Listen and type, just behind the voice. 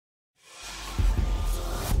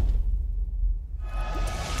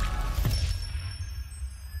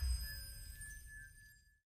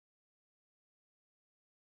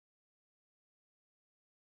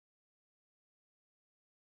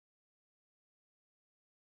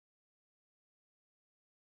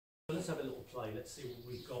let's have a little play. Let's see what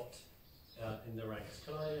we've got in the ranks.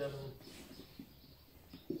 Can I,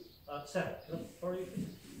 Sam, can I borrow you?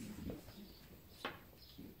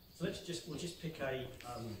 So we'll just pick a,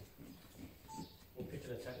 we'll pick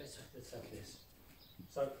an attack. Let's have this.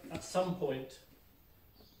 So at some point,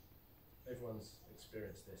 everyone's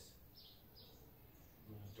experienced this.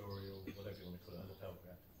 Dory or whatever you want to call it, a lapel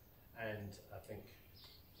grab. And I think,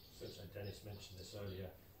 since Dennis mentioned this earlier,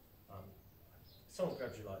 someone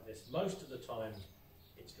grabs you like this. Most of the time,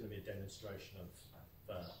 it's going to be a demonstration of,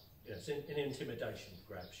 you know, it's an intimidation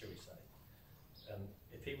grab, shall we say.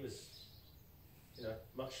 If he was, you know,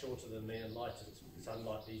 much shorter than me and lighter, it's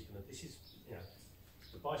unlikely he's going to, this is, you know,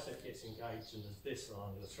 the bicep gets engaged and there's this, and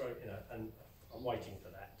I'm going to throw, you know, and I'm waiting for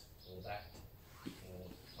that, or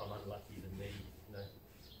I'm unlucky the knee, you know.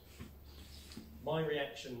 My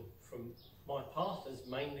reaction from my path as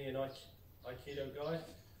mainly an Aikido guy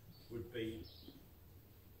would be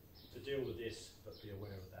to deal with this, but be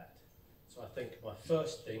aware of that. So I think my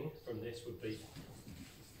first thing from this would be,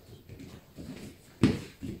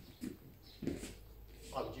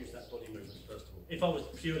 I would use that body movement first of all. If I was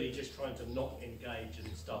purely just trying to not engage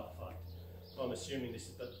and start a fight, I'm assuming this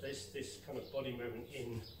kind of body movement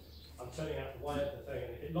in, I'm turning out the way of the thing,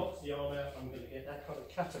 and if it locks the arm out, I'm going to get that kind of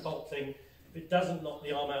catapult thing. If it doesn't lock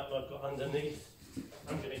the arm out that I've got underneath,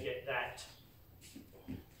 I'm going to get that.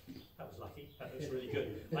 That was lucky. That looks really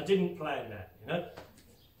good. I didn't plan that, you know.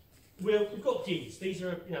 We've got gis. These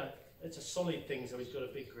are, you know, it's a solid thing, so he's got a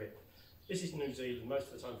big grip. This is New Zealand. Most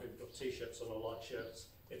of the time people have got t-shirts on or light shirts.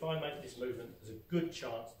 If I make this movement, there's a good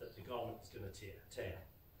chance that the garment is going to tear.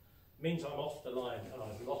 It means I'm off the line and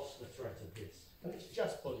I've lost the threat of this. And it's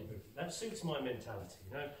just body movement. That suits my mentality,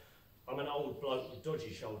 you know. I'm an old bloke with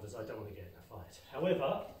dodgy shoulders. I don't want to get in a fight.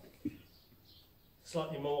 However,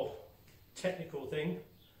 slightly more technical thing.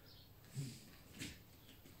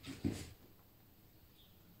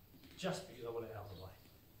 Just because I want it out of the way.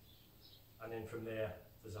 And then from there,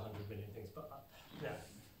 there's 100 million things. But now,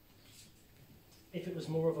 if it was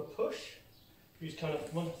more of a push, use kind of,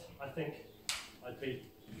 I think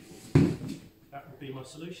that would be my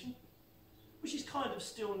solution. Which is kind of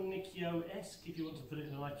still Nikio-esque, if you want to put it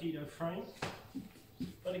in an Aikido frame.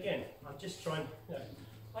 But again, I'm just trying, you know,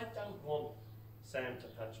 I don't want Sam to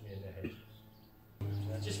punch me in the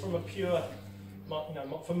head. Just from a pure, you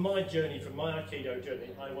know, from my journey, from my Aikido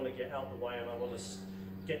journey, I want to get out of the way and I want to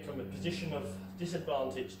get from a position of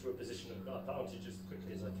disadvantage to a position of advantage as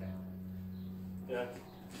quickly as I can. You know,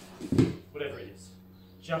 whatever it is.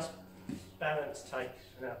 Just balance, take,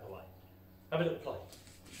 and out of the way. Have a little play.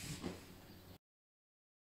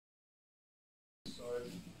 So,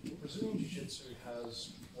 Brazilian Jiu-Jitsu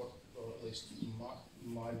has what, or at least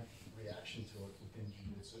my reaction to it within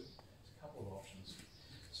Jiu-Jitsu, is a couple of options.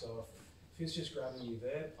 So if he's just grabbing me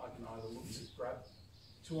there, I can either look to grab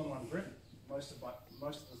 2-on-1 grip. Most of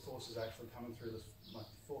the force is actually coming through my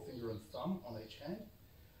forefinger and thumb on each hand.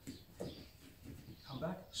 Come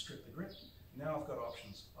back, strip the grip. Now I've got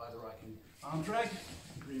options. Either I can arm drag,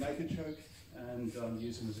 re-naked choke, and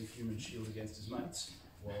use him as a human shield against his mates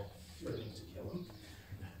while threatening to kill him.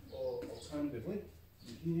 Or alternatively,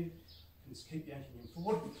 from here, just keep yanking him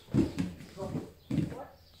forward, drop,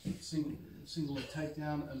 single leg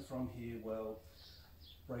takedown, and from here, well,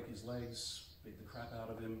 break his legs, beat the crap out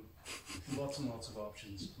of him. Lots and lots of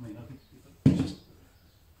options. I mean, I could just do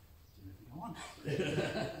anything I want.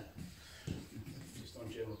 Just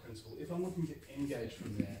on general principle. If I'm looking to engage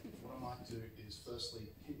from there, what I might do is firstly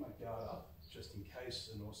keep my guard up, just in case,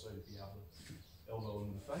 and also to be able to elbow him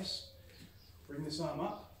in the face. Bring this arm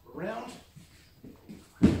up, around,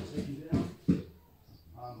 take him down,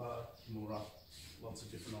 arm bar, more up. Lots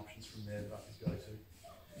of different options from there that I could go to,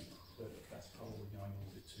 but that's probably going a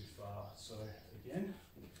little bit too far. So again,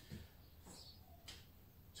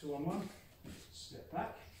 2-on-1, step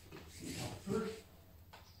back, come through,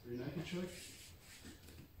 re-naked choke,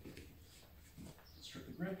 strip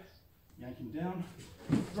the grip, yank him down,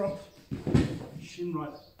 drop, shin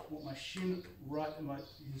right, want my shin right, my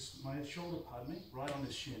shoulder, pardon me, right on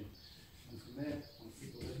his shin. And from there, I'll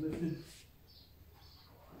keep the leg lifted.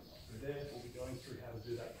 Through there, we'll be going through how to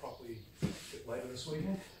do that properly a bit later this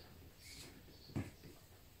weekend.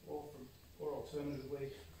 Or alternatively,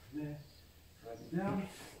 from there, drag him down,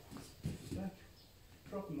 back,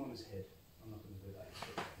 drop him on his head. I'm not going to do that.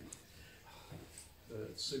 The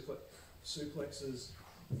suplexes,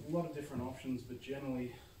 a lot of different options, but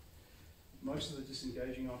generally, most of the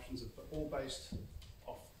disengaging options are all based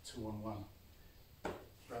off 2-on-1.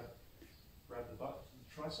 Grab the butt,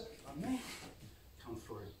 the tricep, come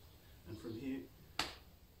through. And from here,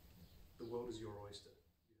 the world is your oyster.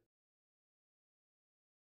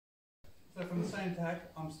 So from the same tack,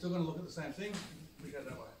 I'm still going to look at the same thing. We go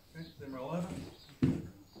that way. Okay? Then roll over.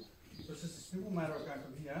 So it's just a simple matter of going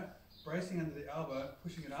from here, bracing under the elbow,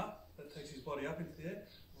 pushing it up. That takes his body up into the air,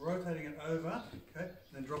 rotating it over, okay,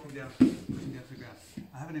 and then dropping down, pushing down to the ground.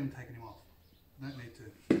 I haven't even taken him off. I don't need to.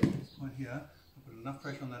 At this point here, I put enough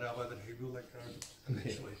pressure on that elbow that he will let go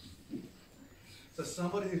eventually. So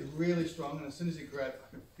somebody who's really strong, and as soon as he grabs, I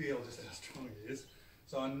can feel just how strong he is.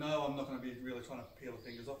 So I know I'm not going to be really trying to peel the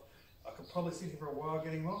fingers off. I could probably sit here for a while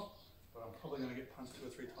getting him off, but I'm probably going to get punched 2 or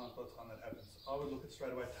 3 times by the time that happens. I would look at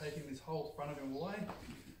straight away, taking this whole front of him away, and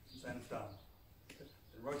saying it's done. Okay.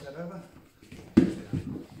 Then rotate over, down.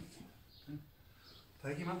 Okay.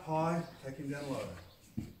 Take him up high, take him down low.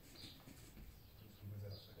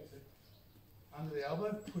 Under the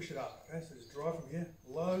elbow, push it up. Okay, so just drive from here,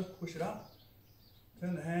 low, push it up,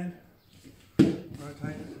 turn the hand, rotate.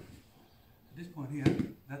 At this point here,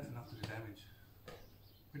 that's enough to do damage.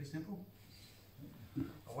 Pretty simple.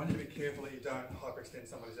 I want you to be careful that you don't hyperextend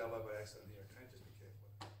somebody's elbow by accident here, okay? Just be careful.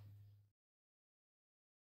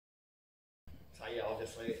 So yeah,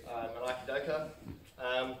 obviously I'm an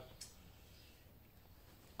Aikidoka.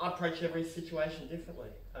 I approach every situation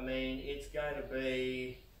differently. I mean, it's going to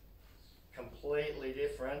be completely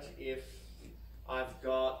different if I've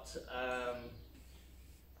got,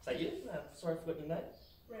 say you, sorry I forgot your name?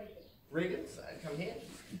 Regan, so come here.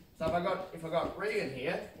 So if I got Regan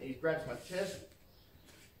here, he grabs my chest,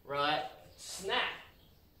 right, snap.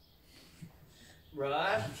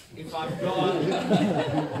 Right? If I've got,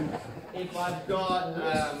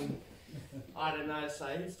 I don't know,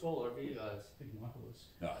 say who's taller of you guys? I think Michael is.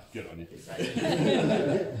 No, good on you.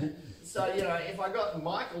 So, you know, if I got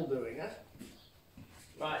Michael doing it,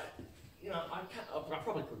 right, you know, I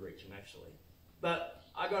probably could reach him actually. But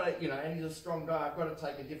I got to, you know, and he's a strong guy, I've got to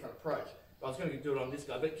take a different approach. I was going to do it on this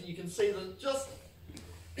guy, but you can see that just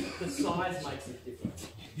the size makes it different.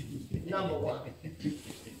 Number one.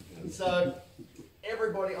 So,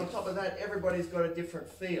 everybody, on top of that, everybody's got a different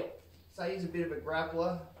feel. Say he's a bit of a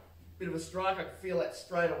grappler, bit of a striker, I can feel that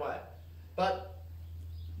straight away. But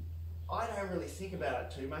I don't really think about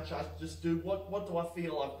it too much. I just do, what do I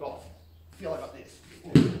feel I've got? I feel I got this.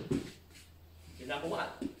 Okay, number one.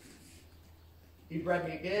 He grabbed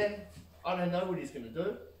me again. I don't know what he's going to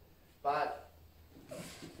do, but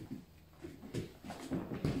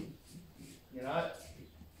you know,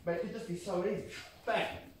 but it could just be so easy.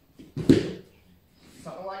 Bang.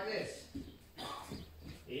 Something like this.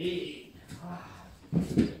 You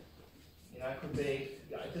know, it could be,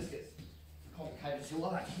 you know, it just gets complicated as you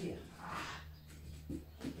like here.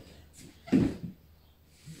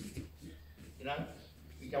 You know,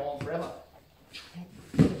 we go on forever.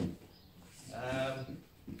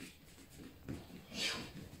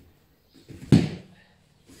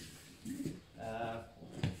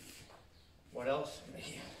 What else?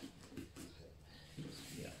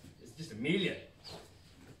 Yeah, there's just a million.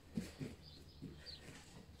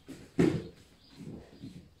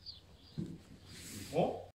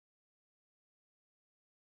 More?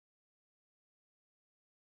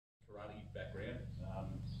 Karate background,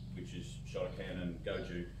 which is Shotokan and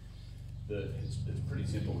GOJU. It's pretty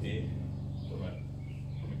simple here. From a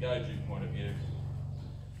GOJU point of view,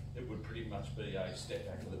 it would pretty much be a step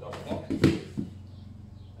back with a double lock.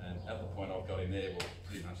 And at the point I've got in there, well,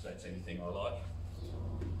 pretty much that's anything I like.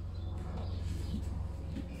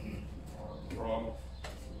 From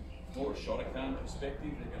more a Shotokan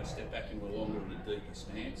perspective, they're going to step back into a longer and a deeper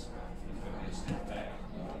stance. There's going to be a step back,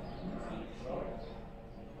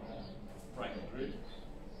 break the grip,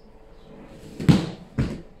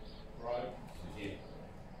 throw, again,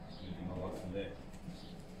 anything I like from there.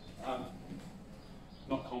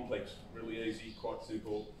 Not complex, really easy, quite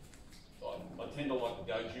simple. I tend to like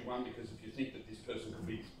the GOJU one because if you think that this person could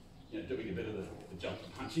be, you know, doing a bit of the jump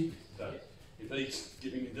and punching, so if he's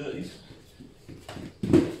giving me these,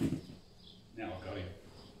 now I've got him.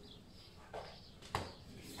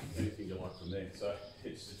 Anything you like from there. So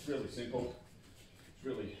it's really simple.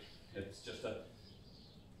 It's just a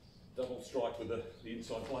double strike with the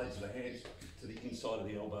inside blades of the hands to the inside of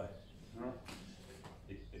the elbow. All right?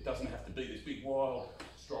 It doesn't have to be this big wild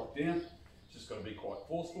strike down. It's just got to be quite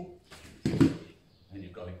forceful. And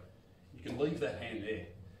you've got him. You can leave that hand there.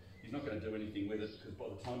 He's not going to do anything with it because by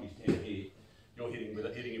the time he's down here, you're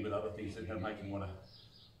hitting him with other things that are going to make him want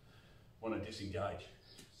to disengage.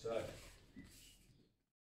 So.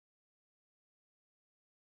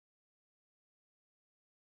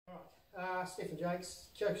 Stef and Jaques,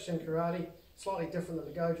 KYOKUSHIN karate, slightly different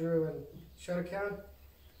than the GOJU and Shotokan.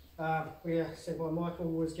 We said while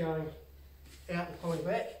Michael was going out and pulling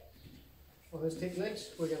back on his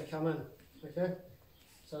techniques, we're going to come in, okay?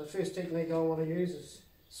 So the first technique I want to use is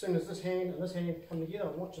as soon as this hand and this hand come together,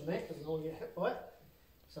 I'm watching that because I don't want to get hit by it.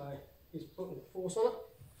 So he's putting force on it.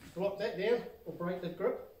 Lock that down or break the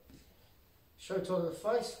grip. Show tight of the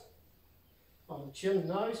face, on the chin,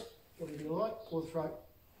 nose, whatever you like, or the throat.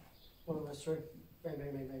 One of those three. Bang,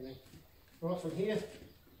 bang, bang, bang, bang. Right from here,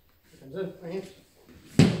 it comes in, bang,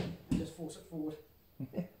 and just force it forward.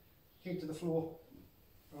 Head to the floor.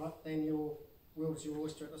 Right, then your world's your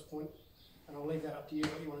oyster at this point, and I'll leave that up to you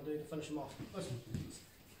what you want to do to finish them off. Listen.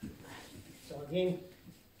 So again,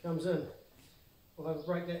 comes in. I'll have a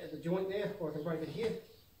break that at the joint there, or I can break it here.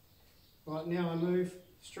 Right, now I move,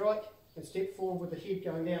 strike, and step forward with the head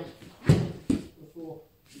going down to the floor.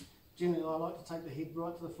 Generally I like to take the head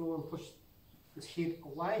right to the floor and push this head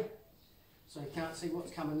away so you can't see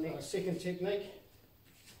what's coming next. Second technique,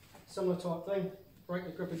 similar type thing, break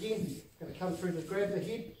the grip again, going to come through to grab the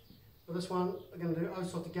head. For this one, we're going to do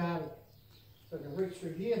osotogari. So I'm going to reach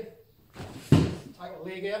through here, take a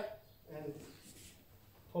leg out and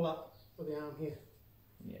pull up with the arm here.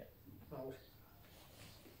 Yeah. Hold.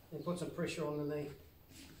 And put some pressure on the knee.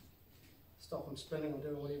 Stop him spinning or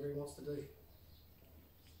doing whatever he wants to do.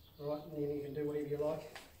 Alright, and then you can do whatever you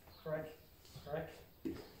like. Crack, crack,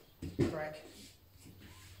 crack.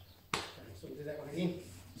 Okay, so we'll do that one again.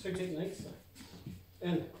 Two techniques. So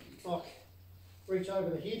in, lock, reach over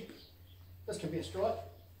the head. This can be a strike.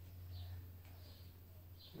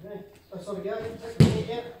 Okay, let's sort of go. Take the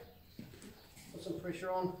head out. Put some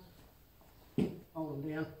pressure on. Hold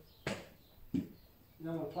them down. You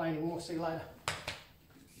don't want to play anymore. See you later.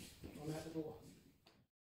 I'm out the door.